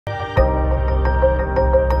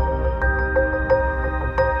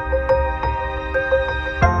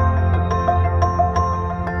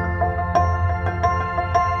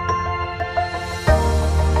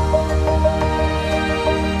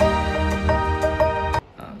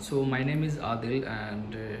So my name is Adil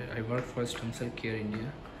and I work for Stem Cell Care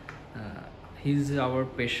India. He's our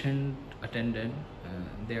patient attendant.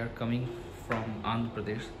 They are coming from Andhra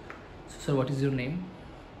Pradesh. So sir, what is your name?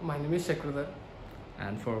 My name is Shakradhar.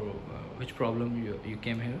 And for which problem you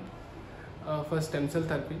came here? For stem cell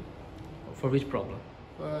therapy. For which problem?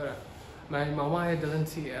 My mama doesn't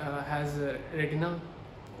see has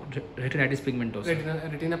Retinitis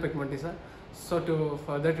Pigmentosa. retina pigmentosa. So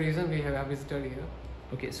for that reason we have visited here.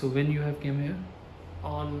 Okay, so when you have came here?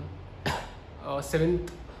 On 7th,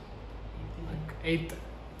 8th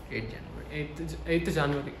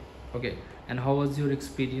January. Okay, and how was your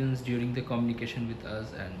experience during the communication with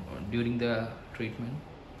us and during the treatment?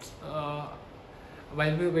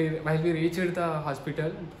 While we reached the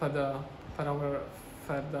hospital for the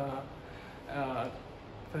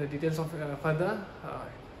details of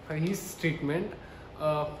for his treatment,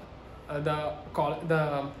 the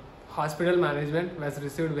hospital management was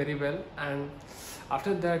received very well, and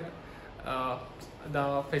after that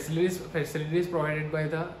the facilities provided by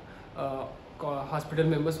the hospital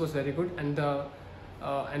members was very good, and the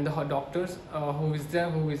doctors who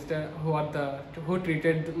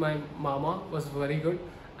treated my mama was very good,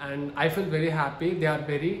 and I feel very happy. They are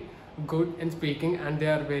very good in speaking, and they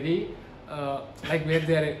are very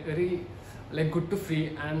very good to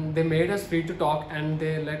free, and they made us free to talk, and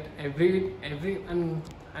they let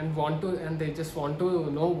and they just want to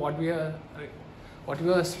know what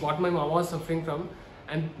my mama was suffering from,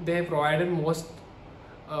 and they provided most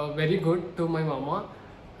very good to my mama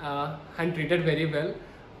and treated very well.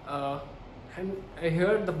 And I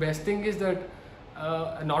heard the best thing is that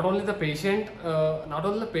not only the patient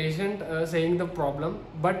saying the problem,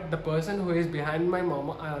 but the person who is behind my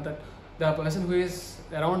mama, the person who is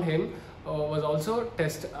around him was also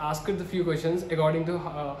asked a few questions according to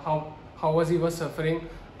how he was suffering,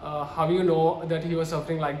 how you know that he was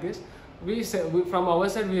suffering like this. From our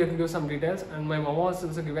side we have to give some details, and my mama was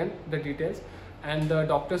also given the details, and the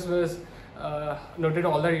doctors was noted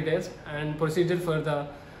all the details and proceeded for the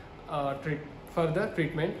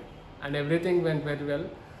treatment, and everything went very well.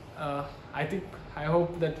 I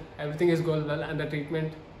hope that everything is going well, and the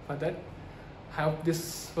treatment for that, I hope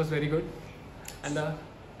this was very good. And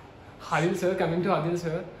Adil sir, coming to Adil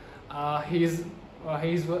sir, I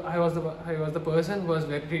was the person who was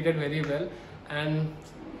treated very well, and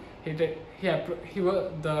the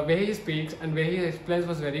way he speaks and way he explains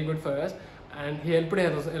was very good for us, and he helped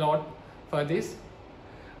us a lot for this.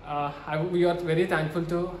 We are very thankful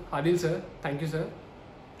to Adil sir. Thank you, sir.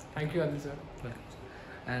 Thank you, Adil sir.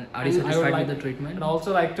 And are you satisfied with the treatment? And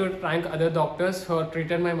also like to thank other doctors who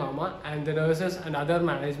treated my mama, and the nurses and other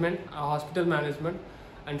management, hospital management.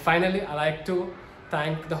 And finally, I like to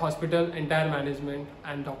thank the hospital entire management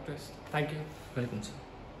and doctors. Thank you. Welcome, sir.